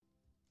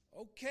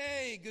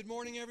Okay, good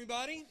morning,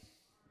 everybody.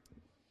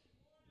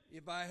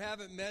 If I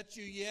haven't met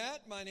you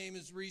yet, my name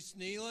is Reese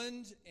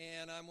Nealand,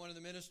 and I'm one of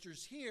the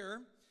ministers here.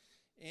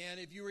 And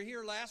if you were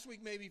here last week,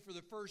 maybe for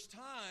the first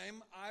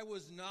time, I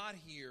was not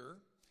here.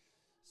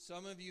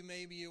 Some of you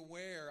may be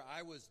aware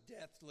I was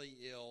deathly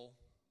ill.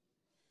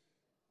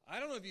 I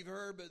don't know if you've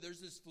heard, but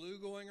there's this flu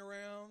going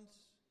around.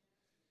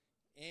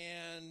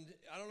 And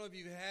I don't know if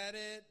you've had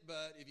it,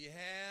 but if you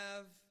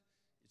have,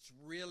 it's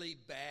really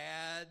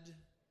bad.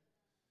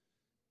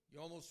 You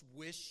almost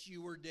wish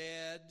you were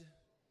dead.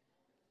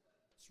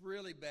 It's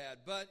really bad.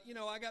 But,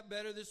 I got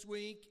better this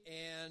week,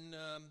 and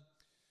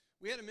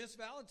we had to miss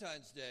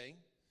Valentine's Day,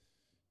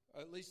 or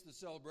at least the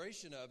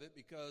celebration of it,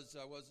 because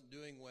I wasn't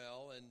doing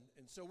well.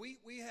 And so we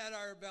had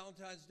our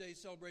Valentine's Day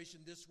celebration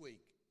this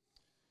week.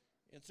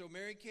 And so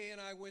Mary Kay and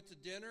I went to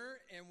dinner,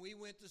 and we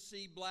went to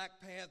see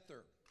Black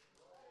Panther.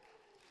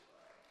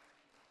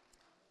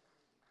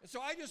 And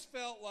so I just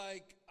felt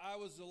like I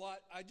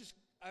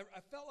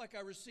felt like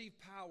I received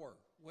power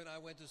when I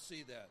went to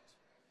see that.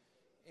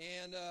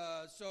 And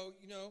so,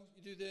 you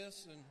do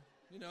this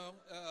and,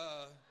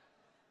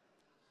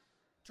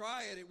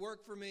 try it. It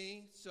worked for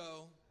me.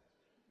 So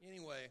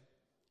anyway,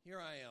 here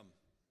I am.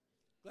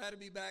 Glad to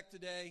be back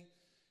today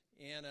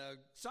and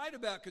excited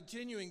about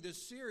continuing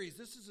this series.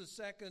 This is the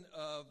second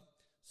of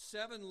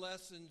 7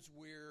 lessons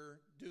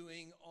we're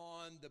doing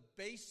on the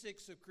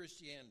basics of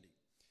Christianity.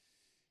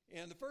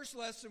 And the first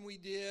lesson we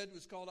did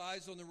was called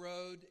Eyes on the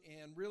Road,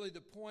 and really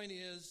the point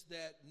is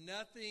that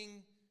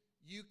nothing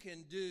you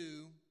can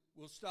do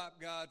will stop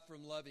God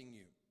from loving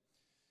you.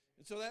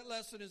 And so that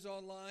lesson is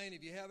online.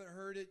 If you haven't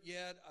heard it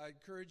yet, I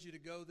encourage you to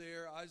go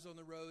there. Eyes on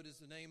the Road is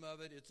the name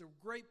of it. It's a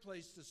great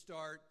place to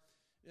start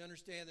and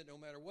understand that no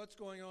matter what's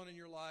going on in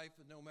your life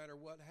and no matter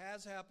what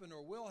has happened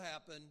or will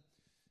happen,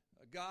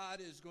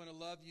 God is going to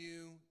love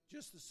you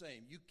just the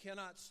same. You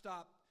cannot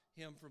stop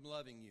him from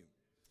loving you.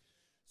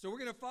 So we're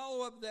going to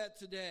follow up that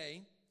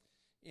today,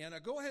 and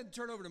go ahead and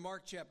turn over to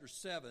Mark chapter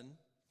 7.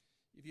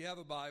 If you have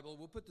a Bible,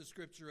 we'll put the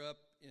scripture up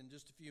in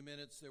just a few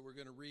minutes that we're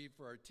going to read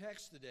for our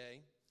text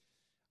today.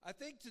 I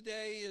think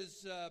today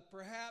is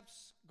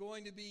perhaps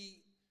going to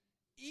be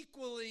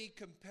equally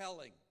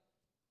compelling.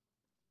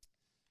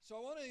 So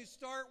I want to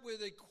start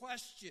with a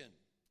question.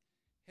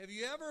 Have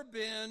you ever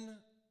been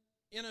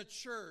in a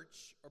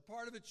church or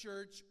part of a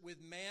church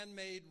with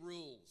man-made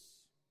rules?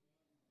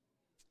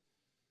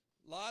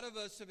 A lot of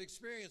us have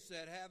experienced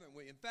that, haven't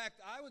we? In fact,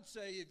 I would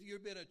say if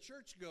you've been a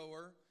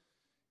churchgoer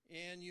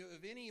and you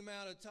have any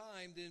amount of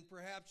time, then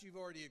perhaps you've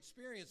already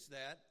experienced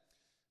that.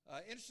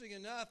 Interesting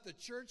enough, the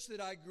church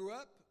that I grew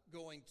up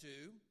going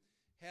to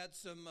had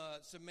some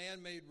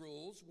man-made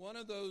rules. One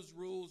of those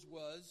rules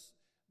was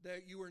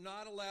that you were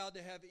not allowed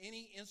to have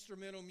any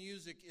instrumental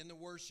music in the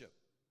worship.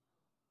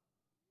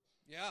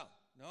 Yeah,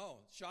 no,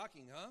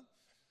 shocking, huh?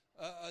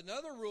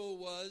 Another rule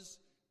was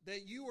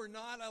that you were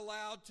not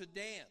allowed to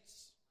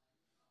dance.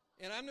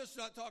 And I'm just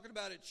not talking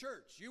about at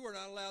church. You were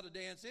not allowed to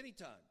dance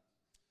anytime.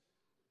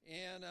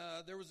 And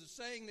there was a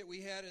saying that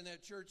we had in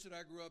that church that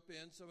I grew up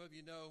in. Some of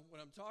you know what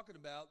I'm talking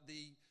about.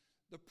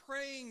 The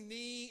praying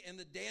knee and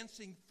the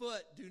dancing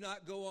foot do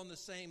not go on the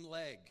same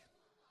leg.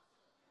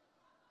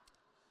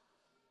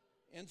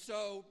 And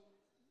so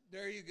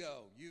there you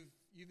go.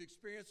 You've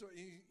experienced what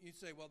you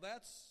say, well,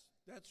 that's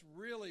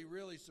really,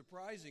 really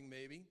surprising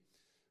maybe.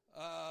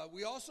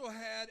 We also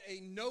had a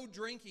no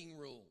drinking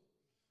rule.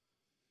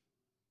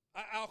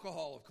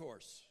 Alcohol, of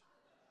course.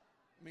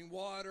 I mean,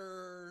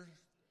 water,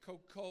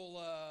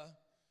 Coca-Cola,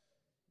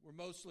 we're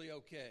mostly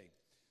okay.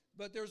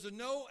 But there's a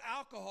no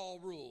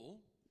alcohol rule,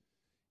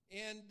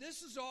 and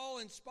this is all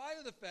in spite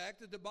of the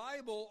fact that the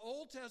Bible,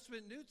 Old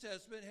Testament, New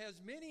Testament,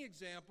 has many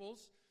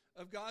examples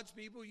of God's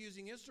people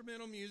using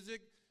instrumental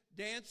music,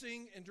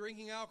 dancing, and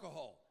drinking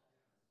alcohol.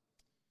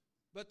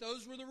 But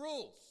those were the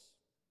rules.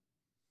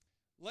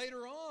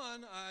 Later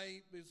on, I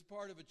was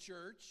part of a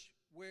church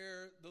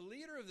where the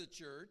leader of the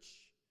church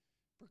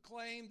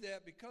proclaimed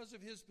that because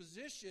of his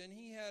position,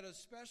 he had a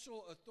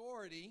special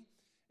authority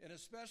and a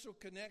special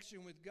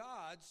connection with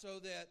God, so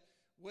that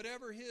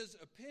whatever his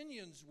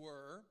opinions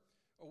were,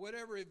 or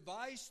whatever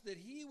advice that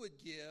he would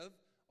give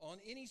on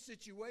any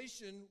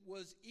situation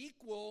was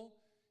equal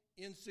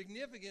in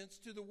significance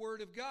to the Word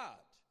of God.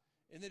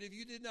 And that if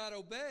you did not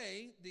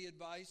obey the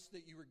advice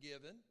that you were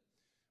given,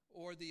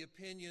 or the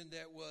opinion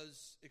that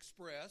was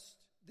expressed,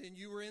 then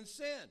you were in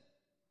sin,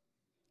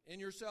 and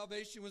your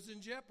salvation was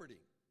in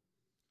jeopardy.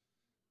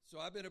 So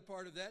I've been a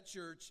part of that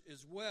church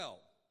as well.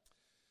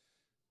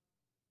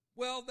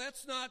 Well,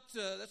 that's not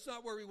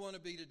where we want to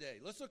be today.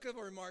 Let's look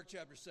over in Mark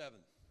chapter 7.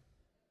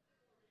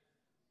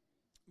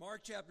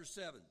 Mark chapter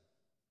 7.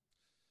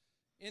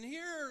 And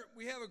here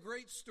we have a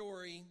great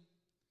story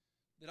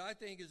that I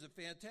think is a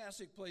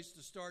fantastic place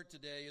to start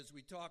today as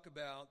we talk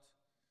about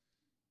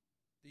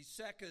the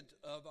second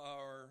of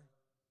our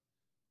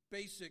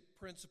basic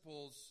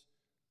principles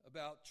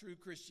about true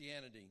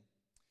Christianity.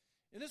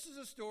 And this is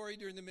a story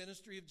during the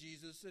ministry of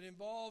Jesus that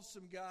involves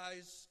some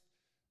guys.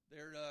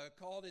 They're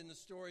called in the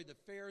story the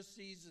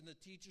Pharisees and the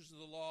teachers of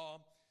the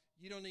law.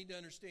 You don't need to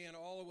understand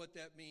all of what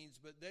that means,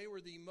 but they were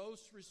the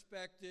most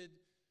respected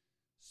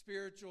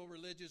spiritual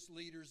religious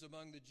leaders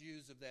among the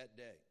Jews of that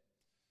day.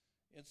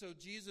 And so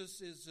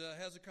Jesus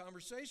has a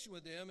conversation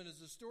with them, and as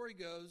the story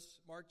goes,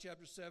 Mark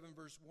chapter 7,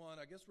 verse 1,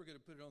 I guess we're going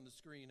to put it on the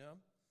screen, huh?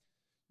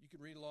 You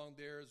can read along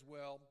there as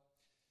well.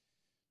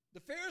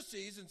 The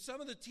Pharisees and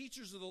some of the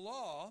teachers of the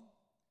law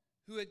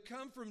who had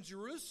come from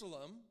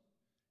Jerusalem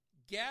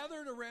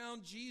gathered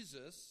around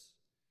Jesus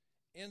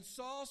and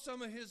saw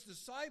some of his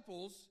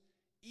disciples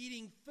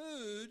eating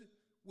food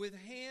with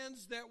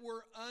hands that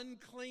were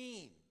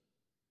unclean,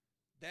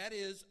 that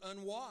is,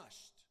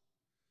 unwashed.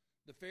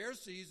 The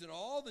Pharisees and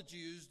all the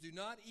Jews do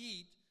not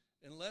eat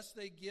unless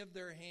they give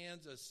their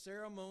hands a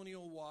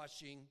ceremonial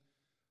washing,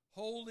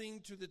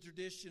 holding to the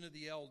tradition of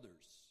the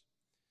elders.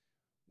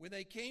 When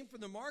they come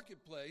from the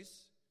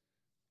marketplace,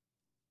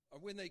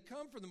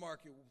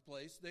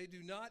 they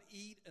do not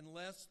eat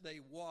unless they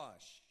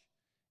wash.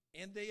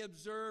 And they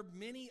observe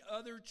many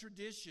other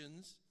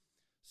traditions,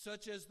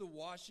 such as the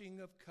washing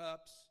of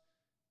cups,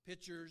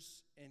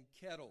 pitchers, and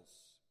kettles.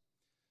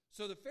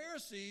 So the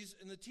Pharisees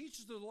and the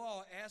teachers of the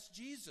law asked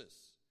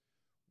Jesus,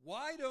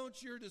 "Why don't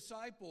your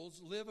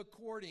disciples live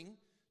according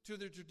to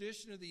the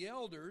tradition of the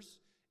elders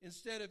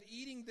instead of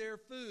eating their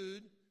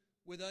food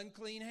with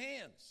unclean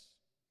hands?"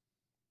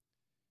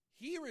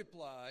 He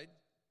replied,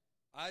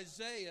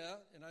 Isaiah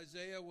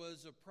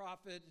was a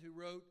prophet who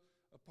wrote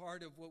a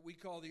part of what we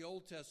call the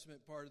Old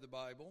Testament part of the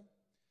Bible.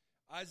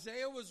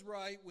 Isaiah was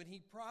right when he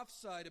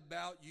prophesied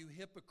about you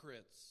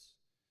hypocrites.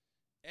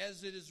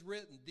 As it is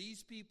written,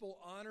 "These people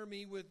honor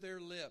me with their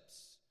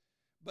lips,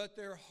 but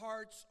their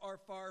hearts are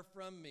far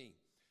from me.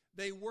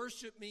 They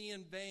worship me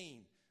in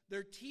vain.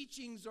 Their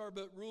teachings are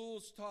but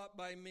rules taught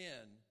by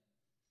men."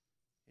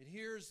 And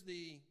here's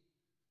the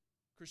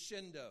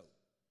crescendo.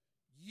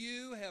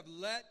 "You have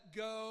let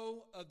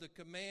go of the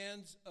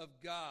commands of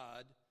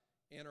God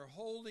and are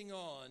holding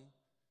on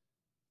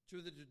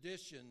to the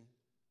tradition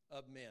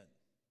of men."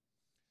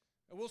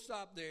 And we'll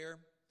stop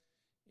there.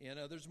 And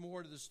there's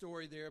more to the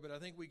story there, but I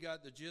think we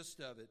got the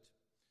gist of it.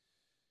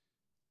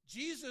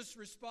 Jesus'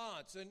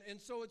 response, and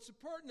so it's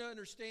important to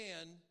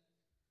understand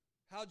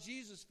how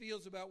Jesus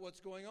feels about what's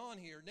going on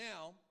here.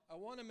 Now, I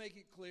want to make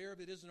it clear,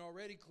 if it isn't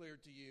already clear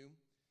to you,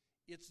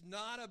 it's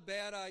not a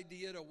bad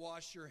idea to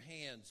wash your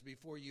hands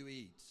before you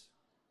eat.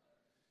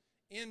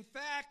 In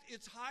fact,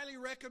 it's highly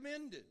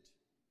recommended.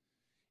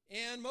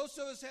 And most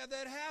of us have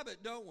that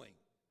habit, don't we?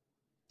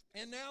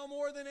 And now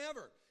more than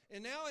ever.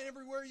 And now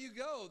everywhere you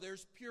go,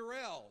 there's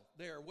Purell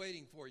there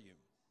waiting for you.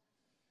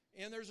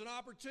 And there's an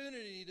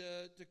opportunity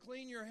to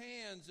clean your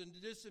hands and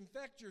to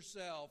disinfect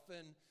yourself.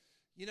 And,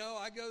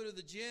 I go to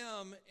the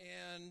gym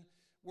and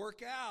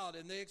work out,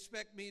 and they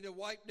expect me to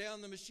wipe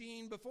down the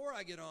machine before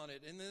I get on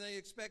it. And then they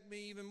expect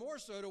me even more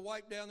so to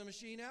wipe down the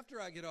machine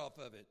after I get off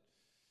of it.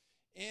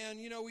 And,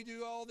 we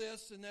do all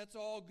this, and that's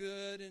all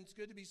good, and it's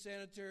good to be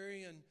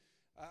sanitary. And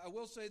I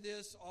will say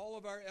this, all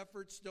of our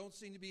efforts don't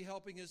seem to be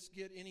helping us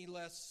get any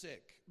less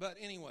sick. But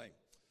anyway,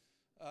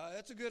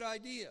 that's a good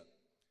idea.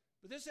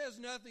 But this has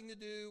nothing to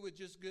do with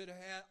just good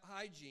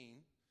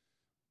hygiene.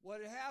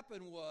 What had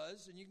happened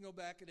was, and you can go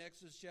back in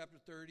Exodus chapter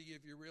 30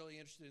 if you're really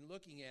interested in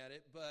looking at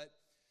it, but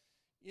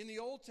in the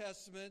Old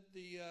Testament,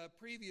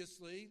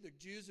 previously, the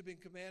Jews had been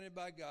commanded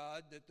by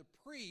God that the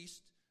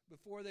priest,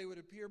 before they would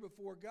appear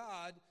before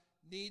God,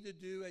 need to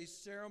do a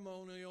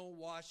ceremonial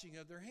washing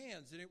of their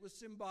hands. And it was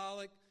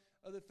symbolic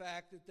of the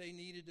fact that they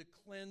needed to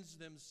cleanse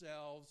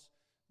themselves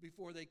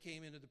before they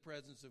came into the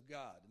presence of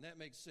God. And that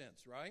makes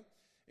sense, right?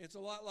 It's a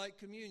lot like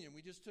communion.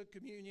 We just took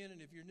communion,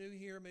 and if you're new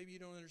here, maybe you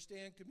don't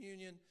understand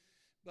communion,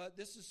 but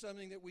this is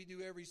something that we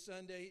do every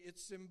Sunday.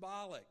 It's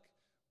symbolic.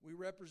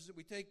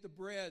 We take the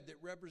bread that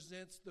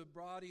represents the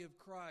body of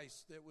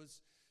Christ that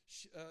was,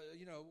 his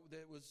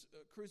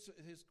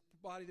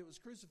body that was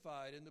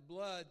crucified, and the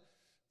blood,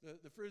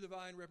 the fruit of the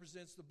vine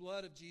represents the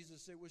blood of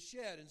Jesus that was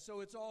shed, and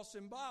so it's all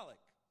symbolic.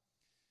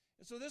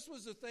 And so this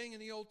was a thing in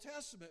the Old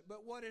Testament.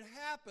 But what had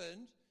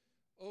happened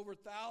over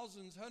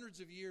thousands, hundreds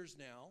of years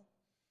now,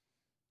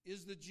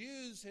 is the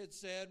Jews had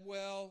said,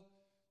 well,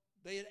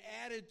 they had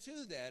added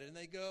to that. And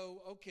they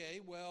go,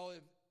 okay, well,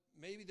 if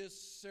maybe this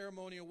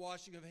ceremonial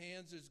washing of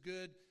hands is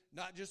good,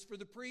 not just for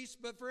the priests,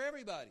 but for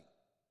everybody.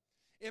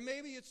 And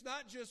maybe it's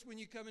not just when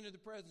you come into the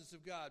presence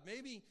of God.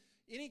 Maybe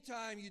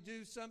anytime you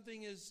do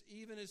something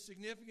even as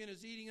significant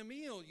as eating a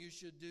meal, you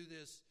should do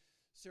this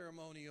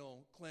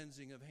ceremonial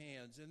cleansing of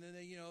hands. And then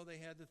they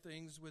had the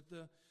things with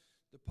the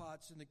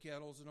pots and the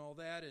kettles and all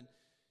that. And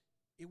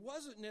it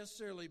wasn't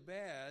necessarily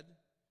bad,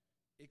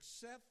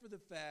 except for the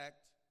fact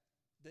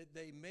that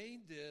they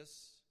made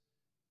this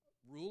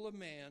rule of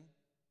man.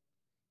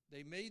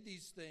 They made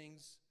these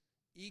things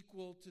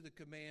equal to the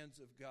commands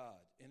of God.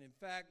 And in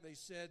fact, they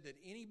said that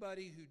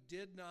anybody who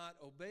did not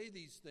obey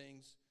these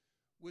things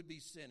would be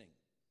sinning.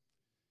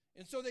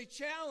 And so they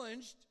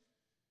challenged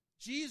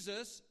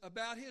Jesus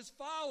about his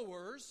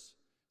followers.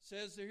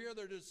 Says here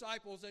they're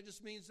disciples. That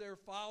just means they're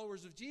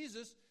followers of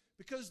Jesus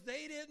because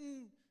they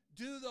didn't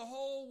do the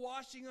whole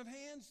washing of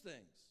hands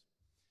things.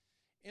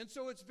 And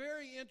so it's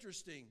very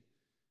interesting.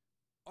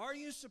 Are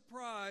you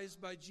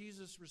surprised by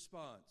Jesus'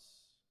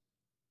 response?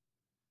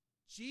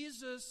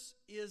 Jesus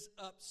is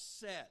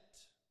upset.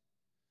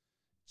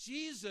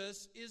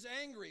 Jesus is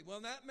angry.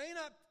 Well, that may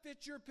not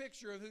fit your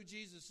picture of who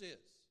Jesus is.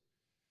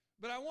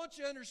 But I want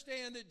you to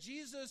understand that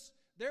Jesus,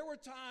 there were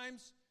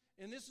times,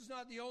 and this is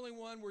not the only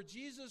one, where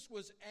Jesus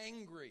was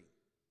angry.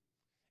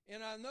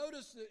 And I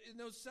noticed that in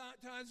those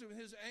times of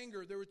his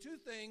anger, there were two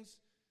things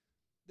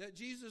that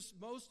Jesus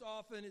most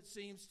often, it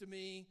seems to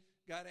me,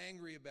 got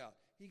angry about.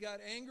 He got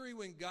angry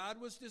when God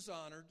was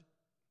dishonored,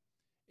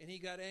 and he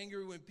got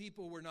angry when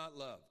people were not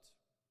loved.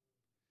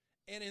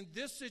 And in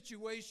this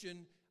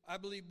situation, I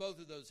believe both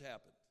of those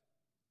happened.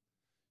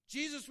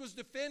 Jesus was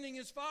defending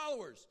his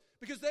followers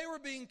because they were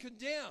being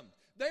condemned.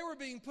 They were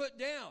being put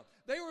down.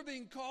 They were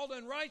being called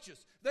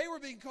unrighteous. They were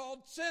being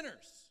called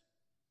sinners.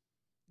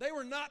 They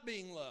were not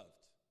being loved.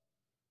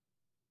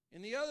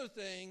 And the other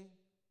thing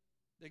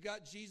that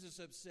got Jesus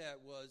upset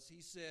was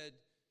he said,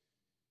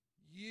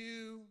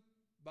 you,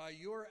 by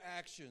your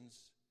actions,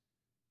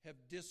 have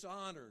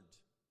dishonored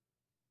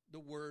the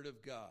word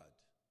of God.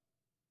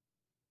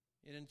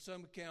 And in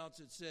some accounts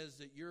it says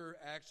that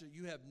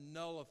you have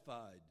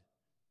nullified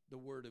the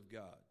word of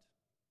God.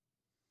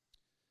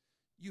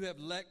 You have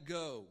let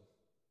go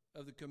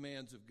of the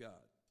commands of God.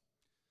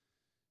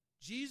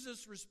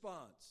 Jesus'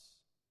 response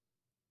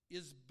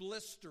is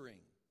blistering.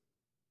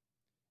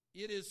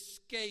 It is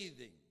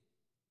scathing.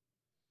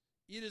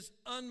 It is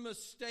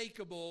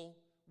unmistakable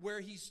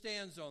where he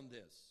stands on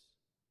this.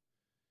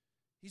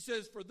 He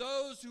says, for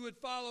those who would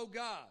follow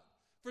God,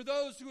 for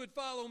those who would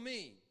follow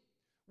me,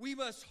 we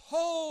must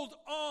hold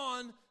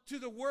on to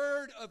the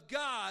word of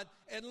God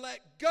and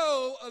let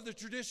go of the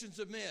traditions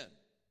of men.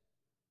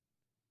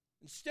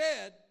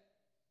 Instead,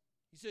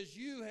 he says,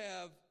 you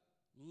have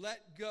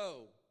let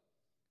go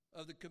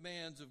of the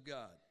commands of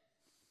God.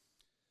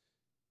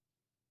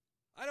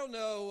 I don't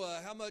know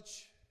how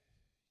much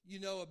you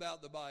know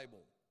about the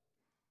Bible,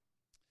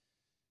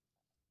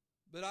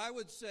 but I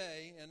would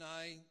say, and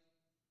I'm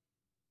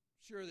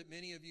sure that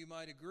many of you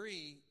might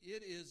agree,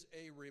 it is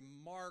a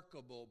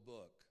remarkable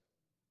book.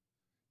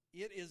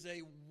 It is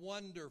a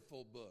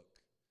wonderful book.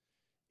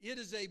 It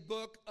is a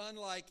book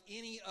unlike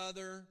any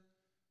other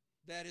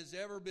that has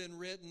ever been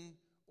written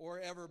or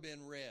ever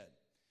been read.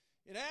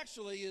 It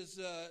actually is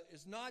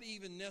not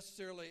even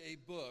necessarily a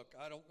book.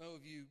 I don't know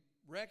if you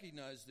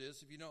recognize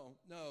this. If you don't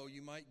know,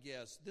 you might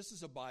guess. This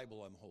is a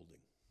Bible I'm holding.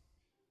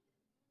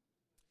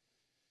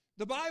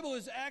 The Bible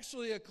is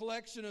actually a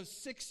collection of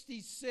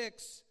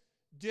 66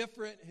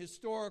 different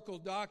historical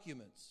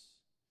documents,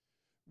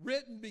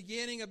 written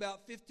beginning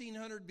about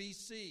 1500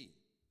 BC.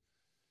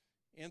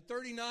 And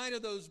 39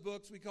 of those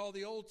books we call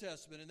the Old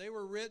Testament, and they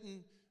were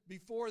written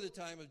before the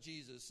time of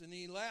Jesus. And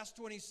the last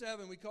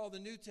 27 we call the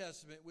New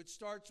Testament, which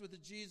starts with the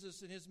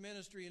Jesus and his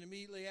ministry and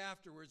immediately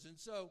afterwards. And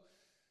so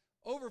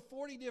over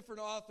 40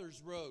 different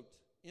authors wrote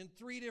in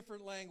 3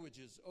 different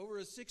languages over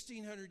a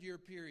 1600-year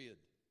period.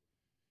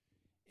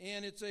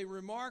 And it's a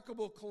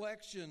remarkable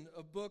collection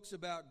of books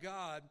about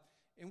God.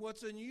 And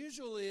what's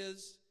unusual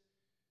is,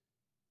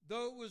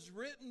 though it was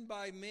written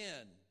by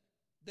men,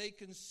 they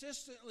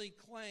consistently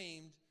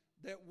claimed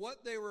that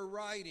what they were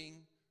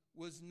writing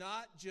was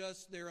not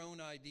just their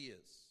own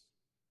ideas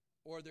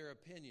or their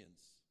opinions,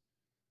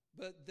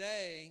 but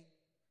they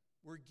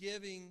were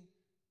giving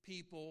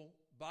people,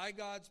 by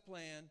God's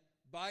plan,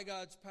 by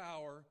God's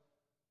power,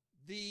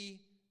 the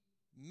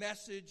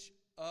message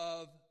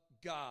of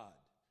God,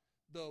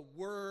 the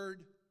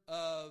Word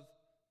of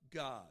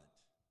God.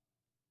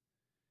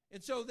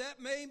 And so that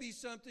may be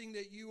something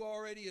that you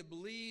already have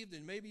believed,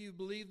 and maybe you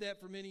believed that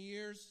for many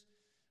years.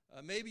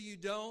 Maybe you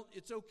don't.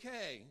 It's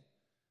okay.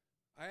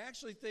 I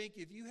actually think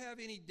if you have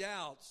any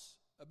doubts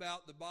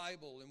about the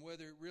Bible and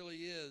whether it really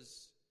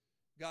is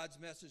God's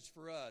message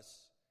for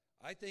us,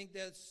 I think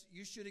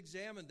you should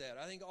examine that.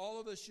 I think all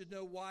of us should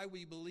know why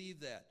we believe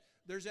that.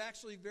 There's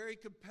actually very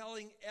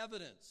compelling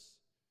evidence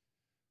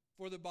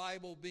for the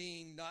Bible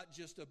being not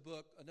just a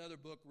book, another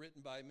book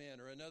written by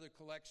men, or another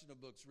collection of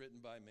books written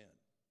by men.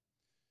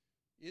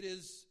 It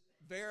is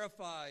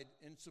verified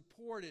and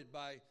supported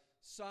by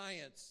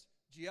science,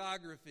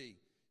 geography,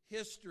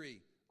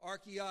 history,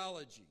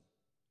 archaeology.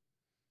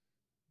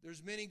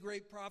 There's many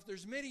great prophets.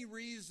 There's many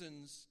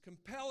reasons,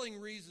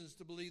 compelling reasons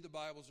to believe the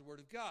Bible is the Word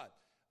of God.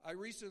 I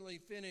recently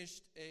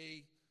finished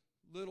a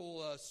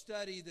little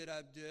study that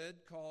I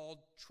did called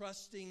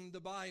Trusting the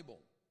Bible.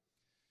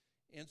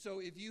 And so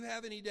if you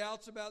have any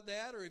doubts about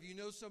that, or if you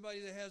know somebody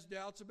that has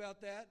doubts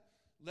about that,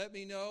 let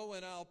me know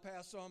and I'll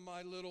pass on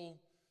my little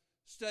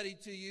study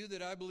to you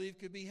that I believe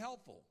could be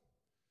helpful.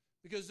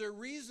 Because there are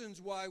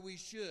reasons why we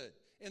should,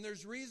 and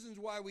there's reasons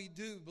why we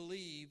do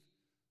believe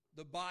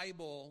the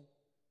Bible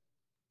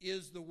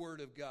is the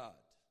Word of God.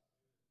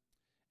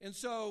 And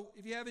so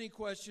if you have any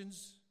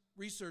questions,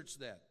 research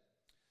that.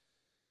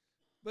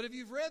 But if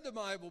you've read the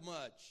Bible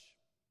much,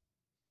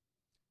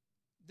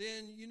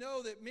 then you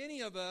know that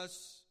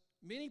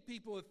many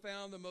people have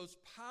found the most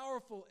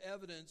powerful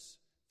evidence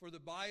for the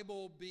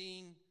Bible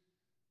being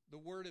the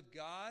Word of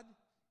God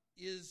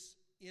is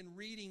in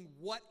reading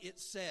what it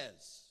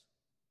says.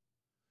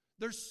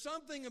 There's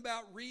something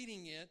about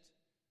reading it,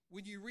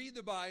 when you read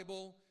the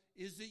Bible,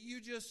 is that you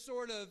just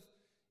sort of,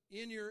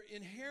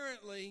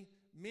 inherently,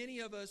 many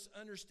of us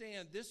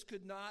understand this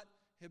could not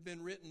have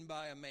been written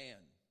by a man,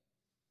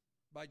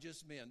 by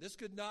just men. This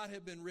could not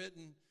have been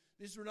written,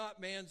 these were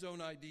not man's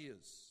own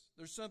ideas.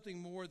 There's something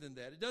more than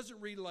that. It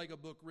doesn't read like a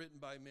book written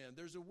by men.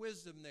 There's a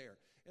wisdom there,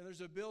 and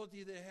there's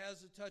ability that it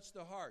has to touch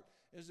the heart.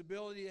 There's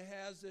ability it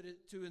has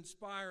to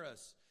inspire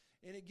us,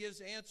 and it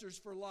gives answers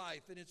for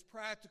life, and it's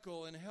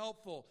practical and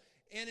helpful,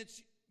 and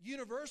it's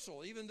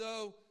universal, even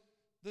though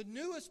the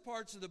newest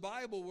parts of the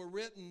Bible were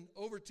written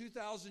over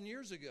 2,000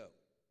 years ago.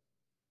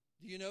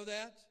 Do you know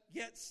that?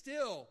 Yet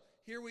still,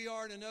 here we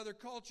are in another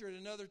culture, at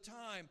another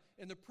time,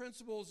 and the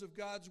principles of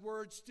God's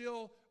Word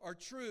still are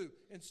true,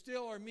 and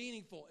still are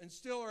meaningful, and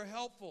still are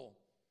helpful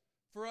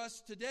for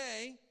us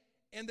today,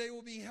 and they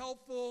will be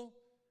helpful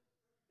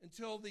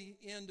until the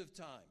end of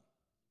time.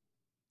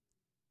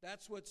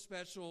 That's what's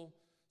special,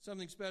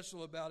 something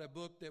special about a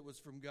book that was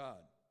from God.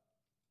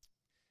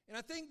 And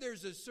I think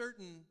there's a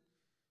certain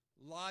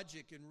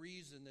logic and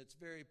reason that's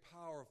very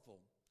powerful.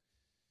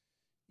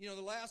 You know,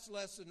 the last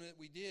lesson that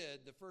we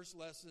did, the first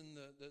lesson,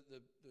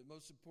 the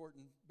most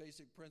important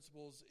basic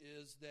principles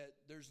is that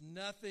there's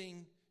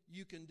nothing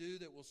you can do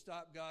that will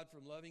stop God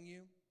from loving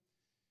you.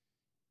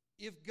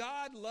 If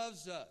God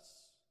loves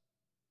us,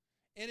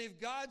 and if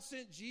God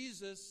sent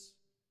Jesus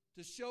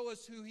to show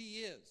us who He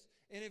is,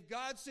 and if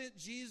God sent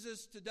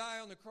Jesus to die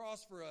on the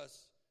cross for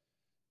us,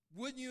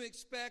 wouldn't you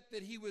expect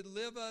that He would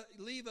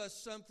leave us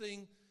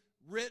something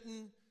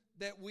written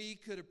that we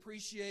could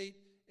appreciate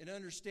and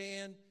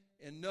understand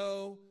and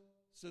know,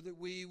 so that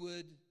we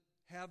would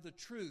have the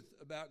truth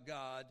about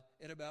God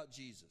and about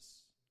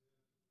Jesus?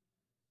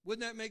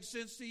 Wouldn't that make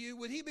sense to you?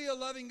 Would He be a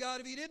loving God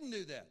if He didn't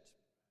do that?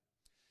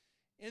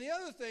 And the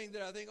other thing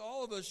that I think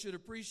all of us should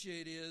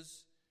appreciate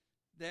is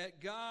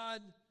that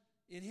God,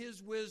 in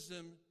His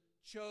wisdom,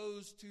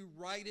 chose to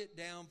write it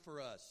down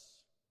for us.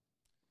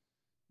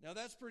 Now,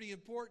 that's pretty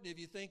important if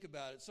you think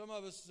about it. Some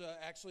of us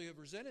actually have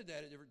resented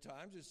that at different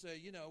times and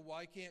say,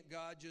 why can't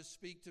God just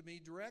speak to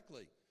me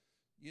directly?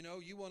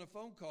 You want a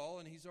phone call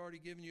and He's already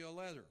given you a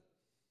letter.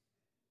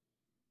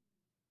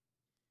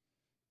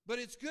 But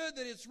it's good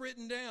that it's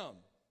written down.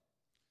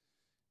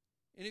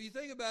 And if you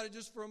think about it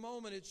just for a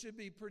moment, it should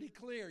be pretty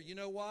clear. You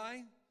know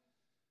why?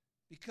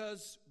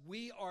 Because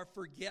we are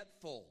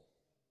forgetful.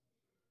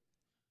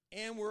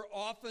 And we're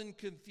often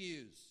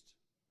confused.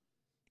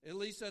 At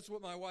least that's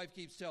what my wife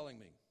keeps telling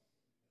me.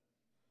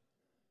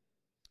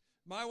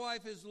 My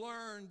wife has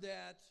learned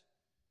that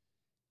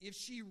if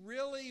she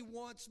really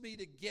wants me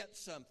to get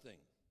something,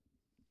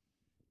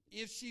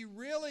 if she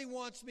really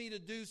wants me to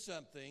do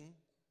something,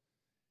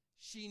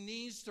 she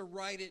needs to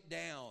write it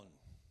down.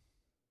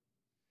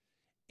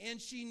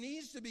 And she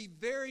needs to be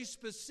very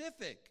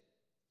specific.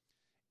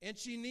 And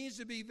she needs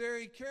to be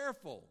very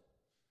careful.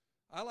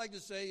 I like to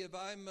say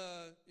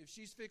if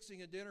she's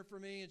fixing a dinner for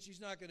me and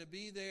she's not going to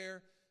be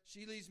there,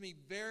 she leaves me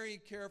very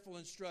careful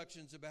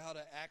instructions about how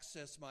to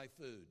access my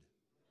food.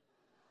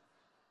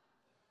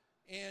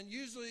 And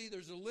usually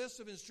there's a list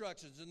of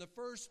instructions, and the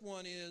first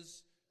one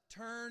is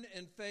turn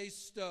and face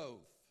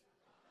stove.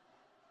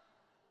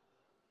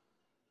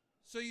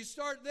 So you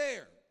start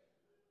there.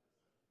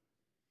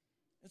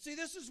 And see,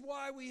 this is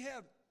why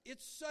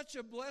it's such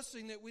a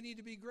blessing that we need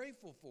to be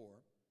grateful for.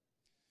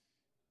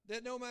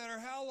 That no matter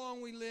how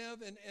long we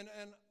live, and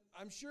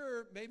I'm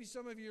sure maybe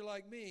some of you are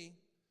like me,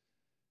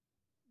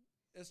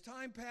 as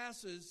time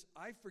passes,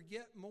 I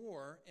forget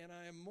more and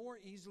I am more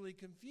easily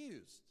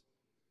confused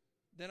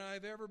than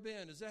I've ever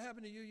been. Has that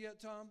happened to you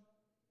yet, Tom?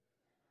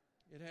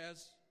 It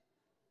has?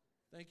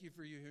 Thank you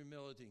for your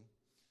humility.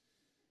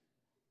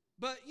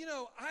 But,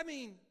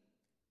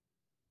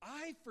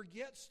 I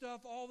forget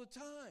stuff all the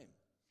time.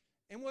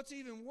 And what's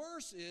even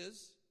worse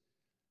is,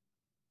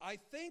 I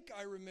think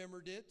I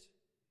remembered it,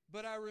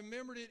 but I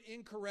remembered it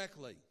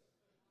incorrectly.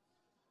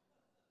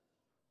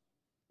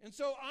 And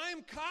so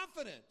I'm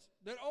confident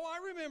that,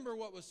 I remember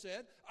what was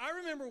said. I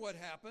remember what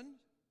happened.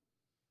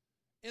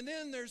 And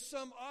then there's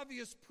some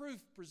obvious proof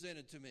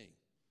presented to me,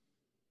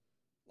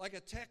 like a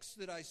text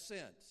that I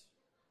sent,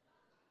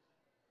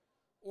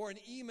 or an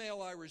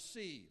email I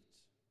received,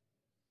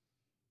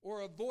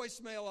 or a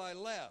voicemail I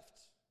left.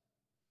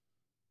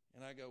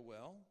 And I go,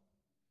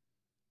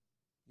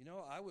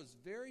 I was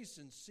very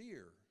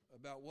sincere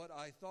about what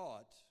I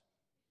thought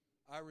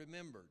I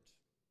remembered.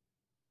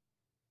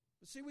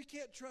 But see, we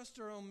can't trust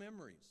our own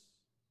memories.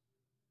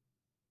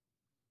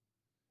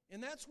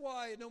 And that's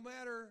why no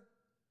matter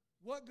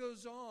what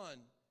goes on,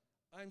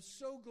 I'm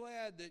so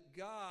glad that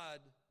God,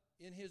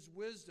 in His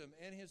wisdom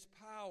and His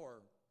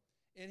power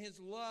and His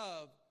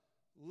love,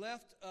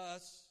 left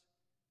us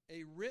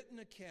a written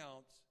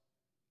account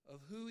of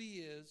who He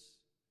is,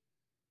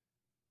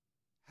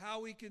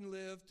 how we can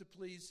live to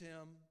please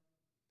Him,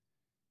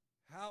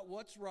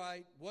 what's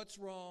right, what's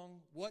wrong,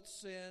 what's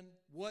sin,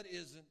 what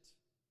isn't.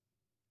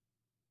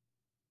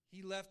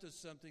 He left us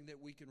something that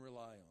we can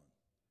rely on.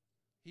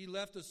 He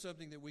left us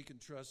something that we can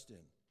trust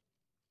in.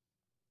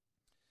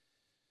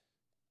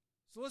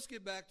 So let's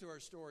get back to our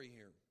story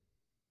here.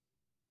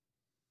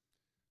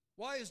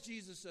 Why is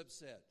Jesus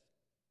upset?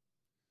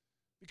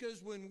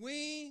 Because when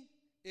we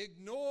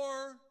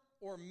ignore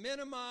or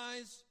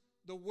minimize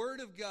the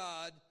Word of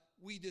God,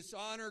 we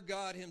dishonor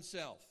God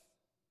Himself.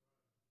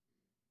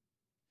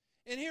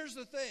 And here's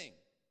the thing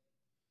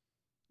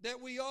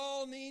that we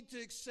all need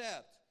to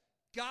accept.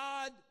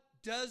 God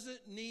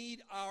doesn't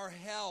need our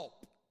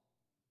help.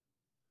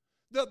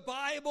 The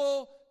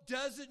Bible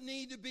doesn't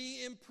need to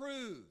be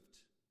improved.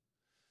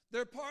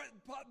 The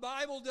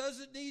Bible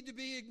doesn't need to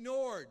be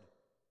ignored.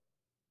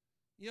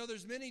 You know,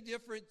 there's many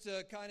different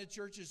kind of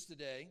churches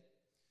today.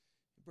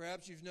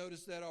 Perhaps you've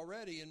noticed that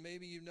already, and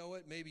maybe you know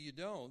it, maybe you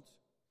don't.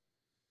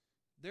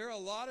 There are a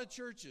lot of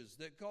churches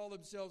that call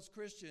themselves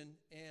Christian,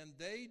 and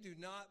they do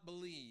not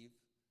believe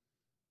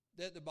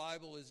that the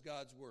Bible is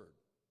God's Word.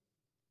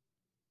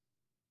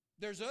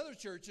 There's other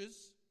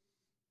churches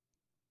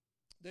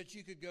that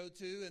you could go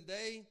to, and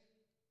they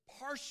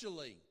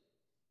partially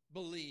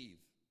believe.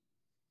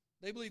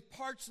 They believe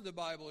parts of the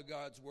Bible are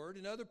God's Word,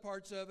 and other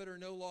parts of it are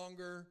no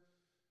longer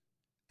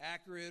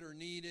accurate or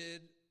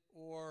needed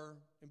or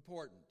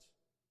important.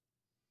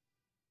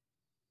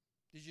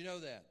 Did you know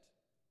that?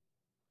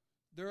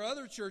 There are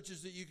other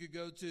churches that you could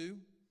go to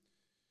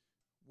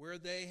where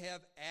they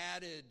have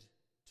added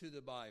to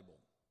the Bible.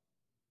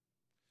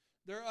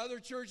 There are other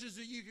churches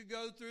that you could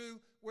go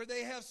through where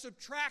they have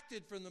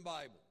subtracted from the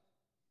Bible.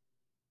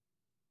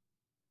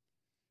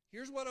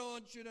 Here's what I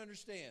want you to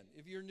understand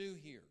if you're new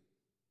here.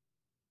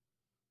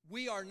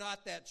 We are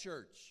not that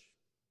church.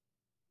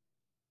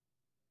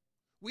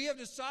 We have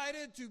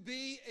decided to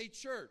be a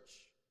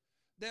church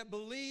that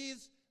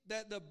believes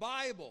that the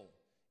Bible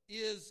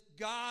is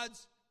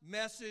God's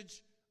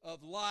message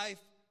of life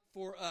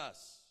for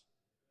us.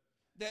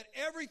 That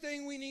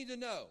everything we need to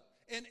know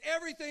and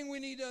everything we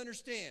need to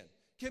understand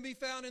can be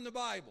found in the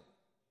Bible.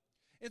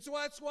 And so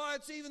that's why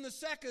it's even the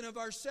second of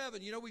our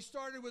 7. You know, we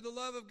started with the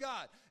love of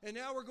God, and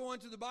now we're going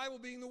to the Bible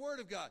being the Word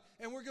of God.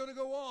 And we're going to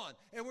go on,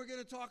 and we're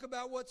going to talk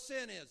about what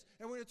sin is,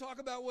 and we're going to talk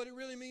about what it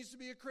really means to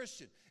be a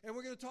Christian, and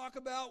we're going to talk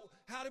about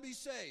how to be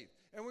saved,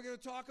 and we're going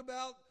to talk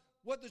about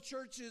what the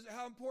church is,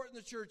 how important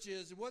the church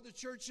is, and what the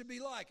church should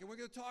be like. And we're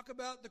going to talk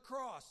about the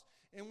cross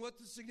and what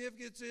the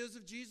significance is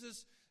of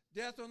Jesus'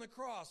 death on the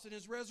cross and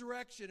His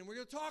resurrection. And we're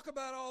going to talk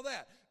about all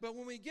that. But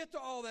when we get to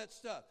all that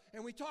stuff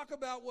and we talk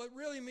about what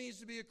really means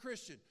to be a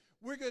Christian,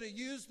 we're going to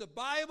use the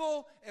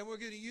Bible, and we're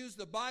going to use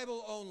the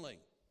Bible only.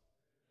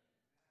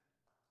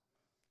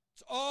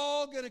 It's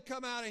all going to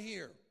come out of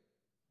here.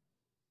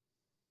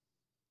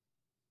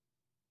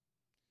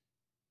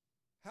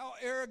 How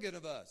arrogant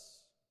of us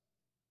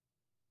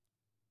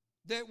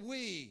that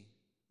we,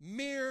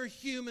 mere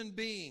human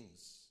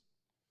beings,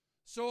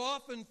 so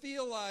often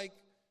feel like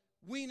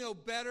we know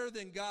better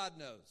than God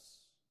knows.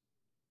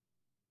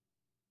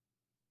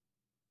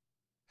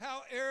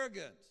 How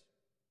arrogant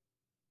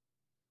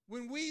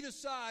when we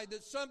decide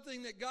that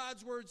something that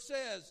God's Word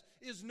says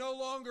is no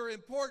longer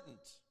important.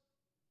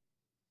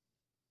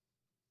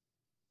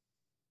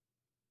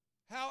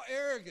 How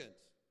arrogant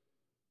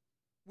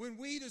when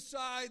we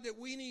decide that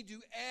we need to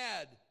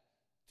add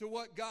to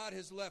what God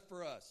has left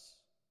for us,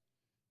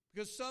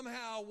 because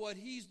somehow what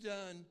He's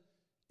done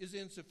is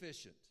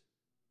insufficient.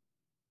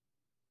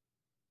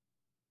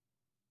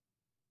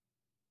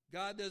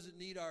 God doesn't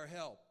need our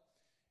help.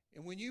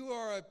 And when you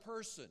are a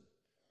person,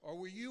 or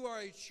when you are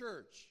a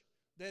church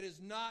that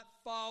is not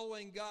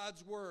following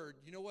God's Word,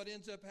 you know what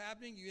ends up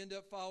happening? You end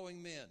up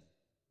following men.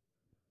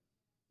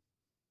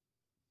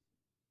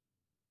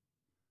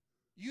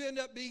 You end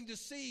up being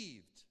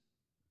deceived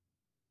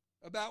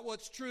about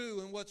what's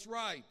true and what's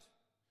right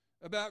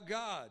about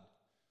God.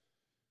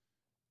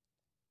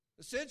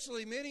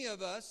 Essentially, many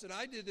of us, and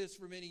I did this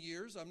for many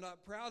years, I'm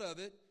not proud of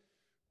it,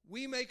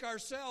 we make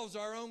ourselves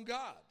our own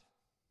God.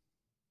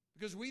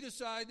 Because we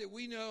decide that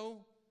we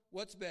know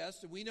what's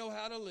best, and we know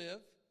how to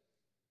live,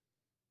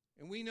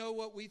 and we know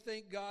what we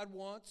think God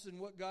wants and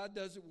what God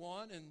doesn't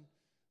want, and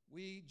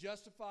we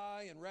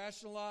justify and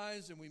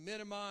rationalize, and we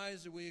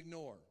minimize, and we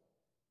ignore.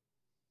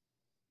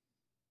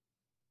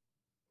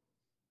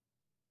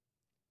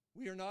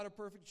 We are not a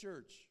perfect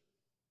church.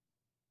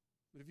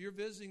 But if you're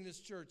visiting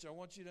this church, I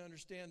want you to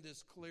understand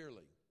this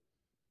clearly.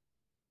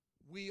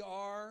 We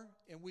are,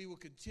 and we will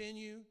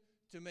continue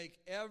to make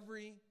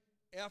every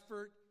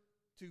effort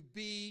to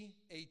be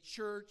a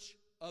church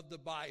of the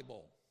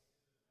Bible.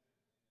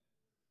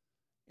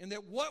 And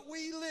that what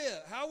we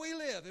live, how we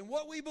live, and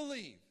what we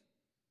believe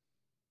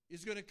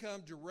is going to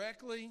come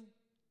directly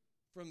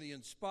from the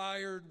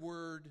inspired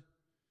Word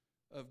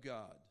of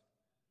God.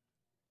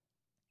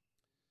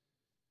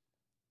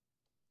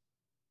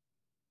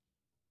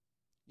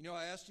 You know,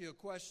 I asked you a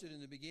question in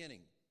the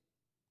beginning.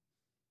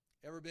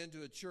 Ever been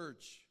to a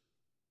church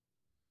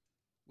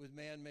with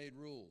man-made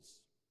rules?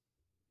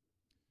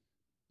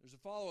 There's a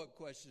follow-up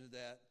question to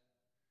that.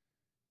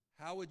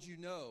 How would you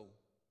know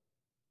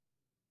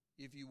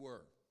if you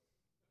were?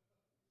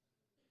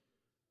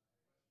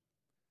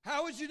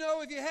 How would you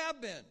know if you have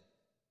been?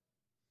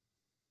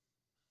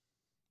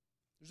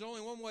 There's only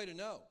one way to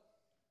know.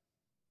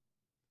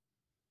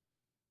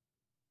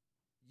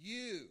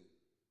 You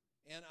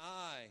and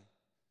I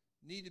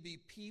need to be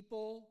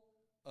people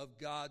of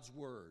God's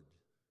Word.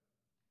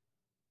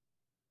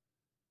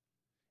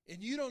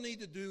 And you don't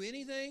need to do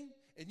anything,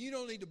 and you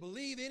don't need to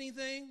believe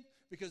anything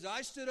because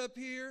I stood up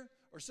here,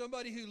 or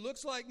somebody who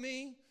looks like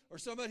me, or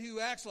somebody who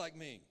acts like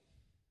me,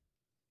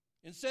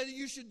 and said that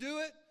you should do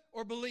it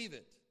or believe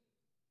it.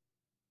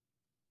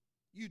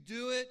 You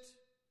do it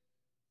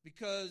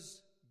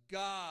because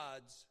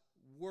God's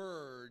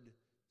Word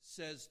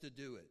says to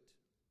do it.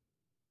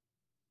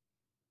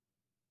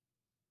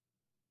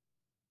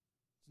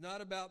 It's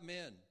not about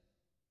men,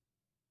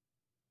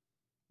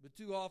 but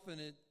too often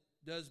it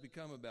does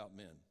become about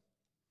men.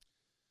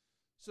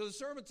 So the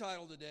sermon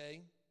title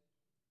today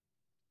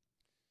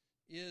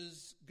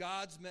is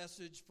God's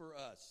Message for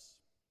Us.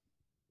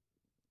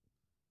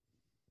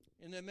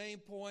 And the main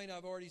point,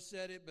 I've already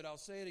said it, but I'll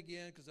say it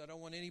again because I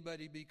don't want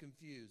anybody to be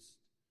confused.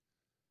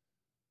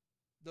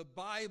 The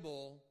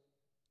Bible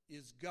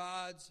is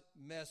God's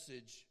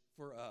message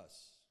for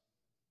us.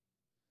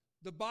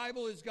 The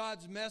Bible is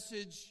God's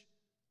message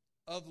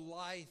of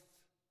life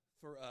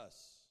for us.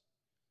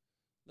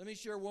 Let me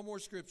share one more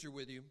scripture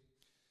with you.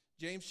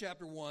 James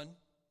chapter 1. I'm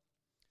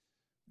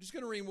just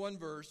going to read one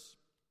verse.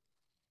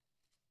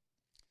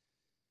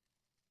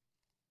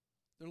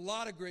 There are a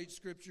lot of great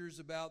scriptures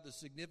about the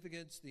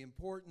significance, the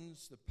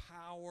importance, the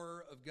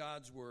power of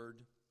God's Word.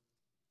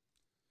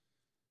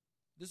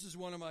 This is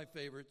one of my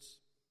favorites.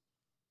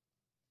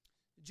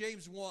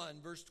 James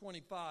 1, verse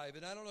 25.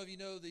 And I don't know if you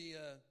know the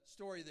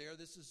story there.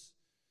 This is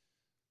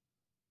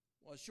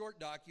a short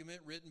document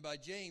written by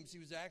James. He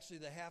was actually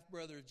the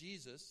half-brother of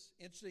Jesus.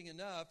 Interesting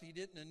enough, he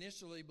didn't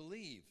initially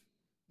believe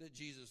that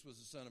Jesus was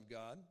the Son of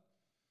God.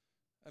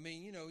 I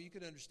mean, you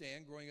could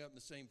understand growing up in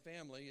the same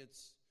family.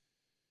 It's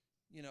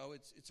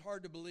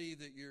hard to believe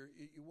that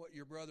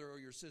your brother or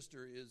your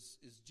sister is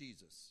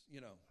Jesus.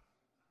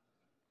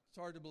 It's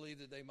hard to believe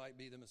that they might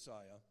be the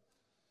Messiah.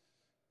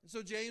 And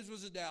so James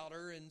was a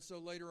doubter, and so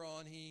later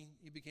on he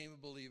became a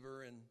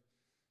believer, and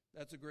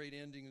that's a great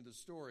ending of the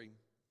story.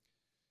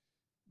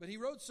 But he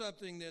wrote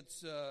something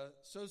that's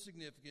so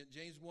significant,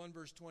 James 1,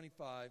 verse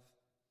 25,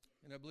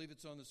 and I believe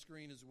it's on the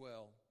screen as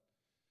well.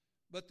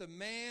 But the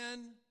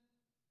man,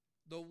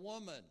 the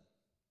woman,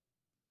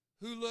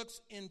 who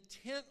looks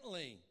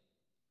intently,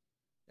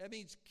 that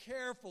means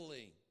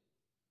carefully,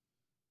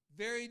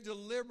 very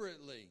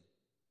deliberately,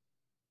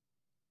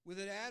 with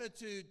an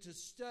attitude to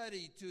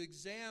study, to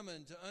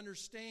examine, to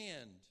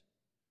understand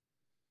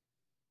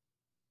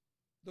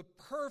the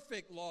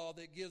perfect law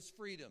that gives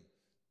freedom.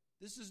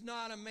 This is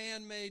not a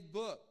man-made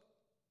book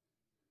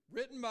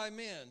written by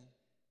men,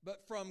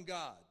 but from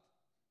God.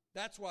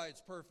 That's why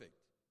it's perfect.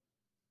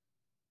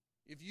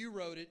 If you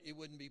wrote it, it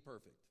wouldn't be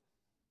perfect.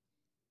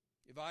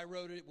 If I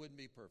wrote it, it wouldn't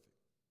be perfect.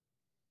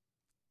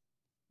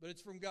 But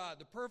it's from God,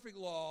 the perfect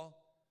law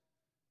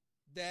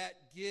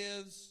that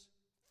gives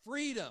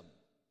freedom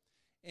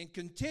and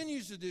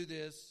continues to do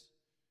this,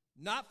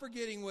 not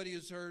forgetting what he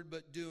has heard,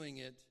 but doing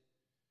it.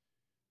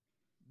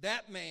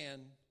 That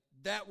man,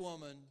 that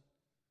woman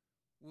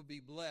will be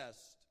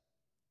blessed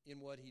in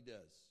what he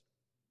does.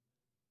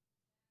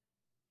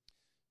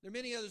 There are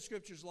many other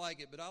scriptures like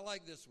it, but I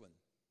like this one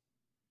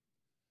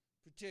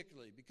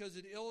particularly because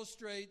it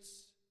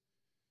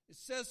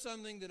says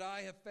something that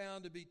I have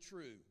found to be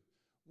true.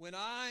 When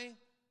I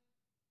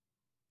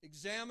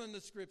examine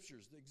the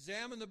scriptures,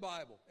 examine the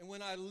Bible, and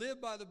when I live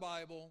by the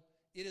Bible,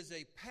 it is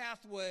a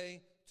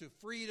pathway to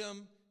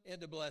freedom and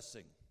to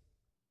blessing.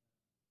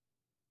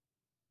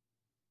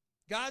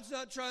 God's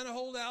not trying to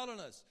hold out on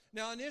us.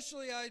 Now,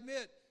 initially, I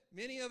admit,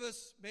 many of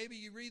us, maybe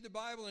you read the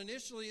Bible,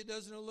 initially it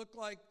doesn't look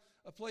like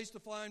a place to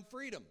find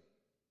freedom.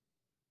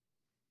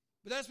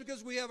 But that's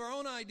because we have our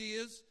own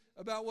ideas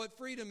about what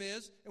freedom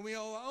is, and we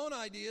have our own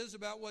ideas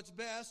about what's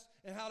best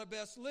and how to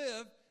best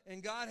live,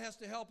 and God has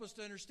to help us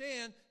to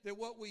understand that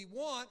what we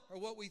want or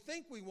what we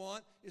think we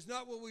want is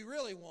not what we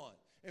really want.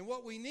 And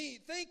what we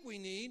think we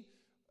need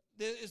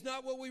is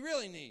not what we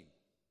really need.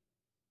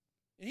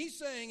 And he's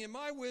saying, in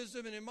my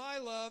wisdom and in my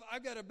love,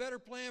 I've got a better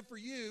plan for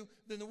you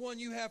than the one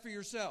you have for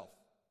yourself.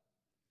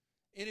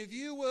 And if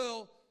you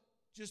will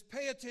just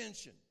pay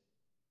attention,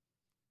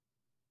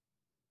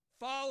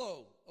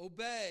 follow,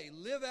 obey,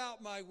 live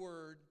out my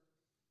word,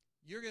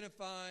 you're going to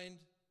find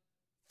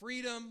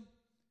freedom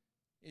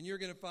and you're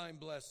going to find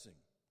blessing.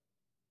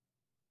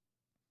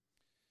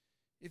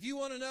 If you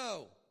want to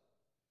know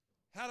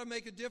how to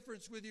make a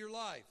difference with your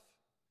life,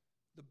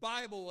 the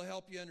Bible will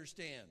help you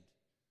understand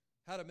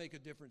how to make a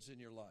difference in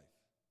your life.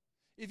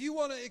 If you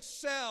want to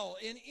excel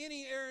in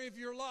any area of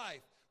your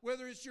life,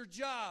 whether it's your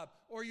job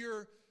or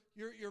your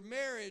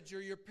marriage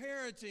or your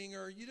parenting,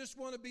 or you just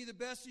want to be the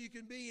best you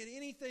can be in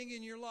anything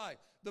in your life,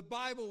 the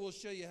Bible will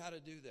show you how to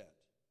do that.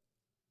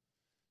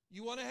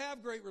 You want to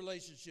have great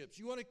relationships.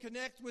 You want to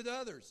connect with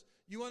others.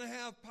 You want to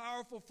have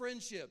powerful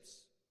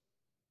friendships.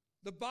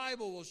 The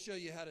Bible will show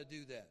you how to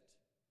do that.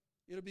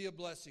 It'll be a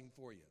blessing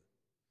for you.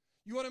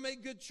 You want to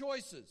make good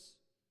choices.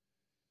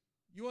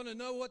 You want to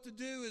know what to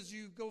do as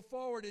you go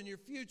forward in your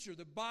future.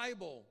 The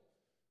Bible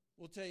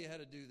will tell you how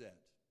to do that.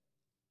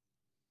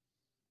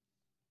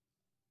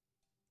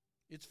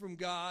 It's from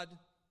God.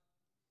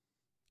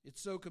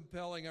 It's so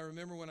compelling. I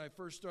remember when I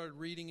first started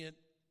reading it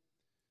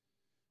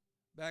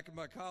back in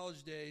my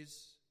college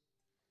days,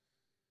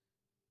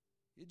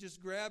 it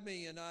just grabbed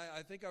me, and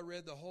I think I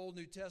read the whole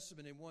New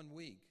Testament in 1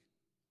 week.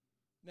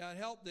 Now, it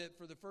helped that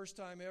for the first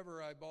time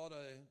ever, I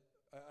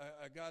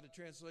got a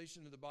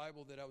translation of the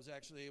Bible that I was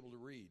actually able to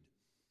read.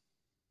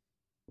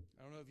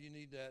 I don't know if you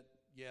need that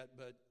yet,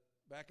 but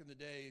back in the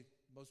day,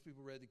 most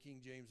people read the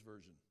King James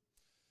Version.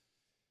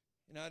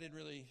 And I didn't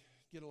really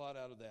get a lot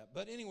out of that.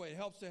 But anyway, it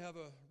helps to have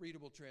a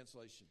readable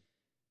translation.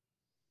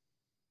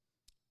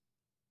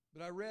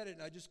 But I read it,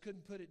 and I just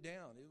couldn't put it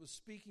down. It was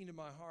speaking to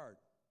my heart.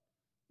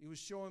 It was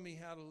showing me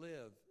how to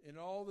live. And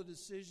all the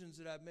decisions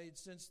that I've made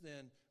since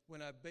then,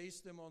 when I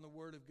based them on the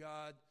Word of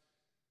God,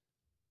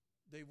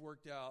 they've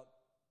worked out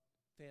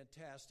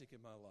fantastic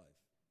in my life.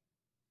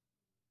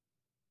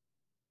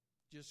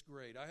 Just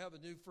great. I have a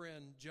new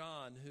friend,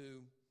 John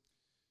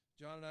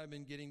and I have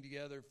been getting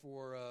together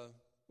for,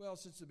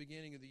 since the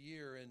beginning of the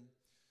year. And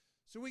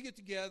so we get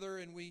together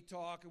and we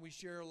talk and we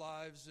share our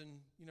lives, and,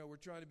 we're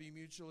trying to be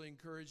mutually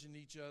encouraging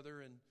each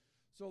other. And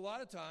so a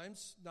lot of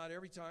times, not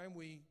every time,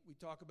 we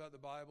talk about the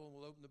Bible, and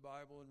we'll open the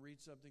Bible and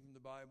read something from the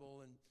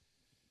Bible.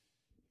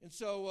 And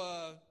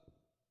so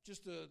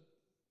just a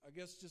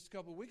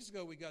couple of weeks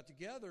ago, we got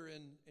together,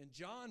 and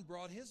John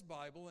brought his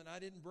Bible, and I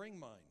didn't bring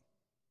mine.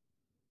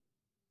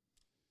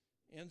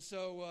 And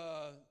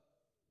so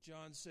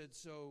John said,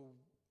 "So,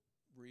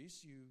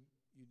 Reese, you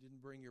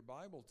didn't bring your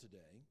Bible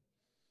today?"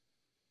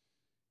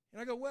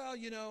 And I go, "Well,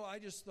 I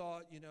just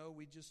thought,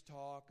 we'd just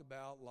talk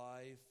about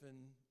life,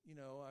 and,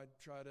 I'd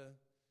try to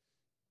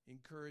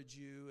encourage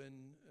you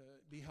and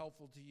be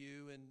helpful to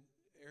you in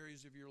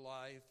areas of your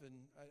life,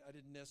 and I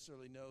didn't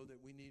necessarily know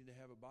that we needed to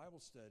have a Bible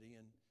study."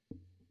 And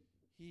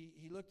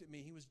he looked at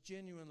me. He was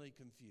genuinely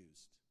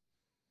confused.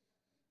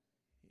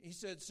 He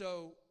said,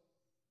 "So,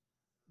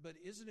 but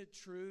isn't it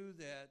true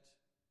that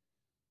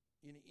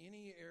in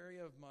any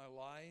area of my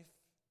life,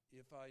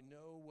 if I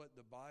know what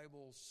the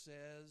Bible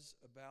says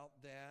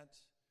about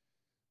that's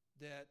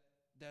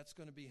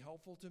going to be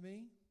helpful to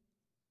me?"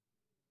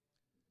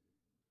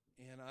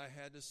 And I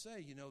had to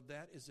say,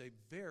 that is a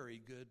very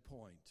good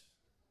point.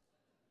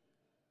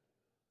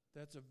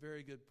 That's a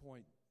very good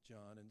point,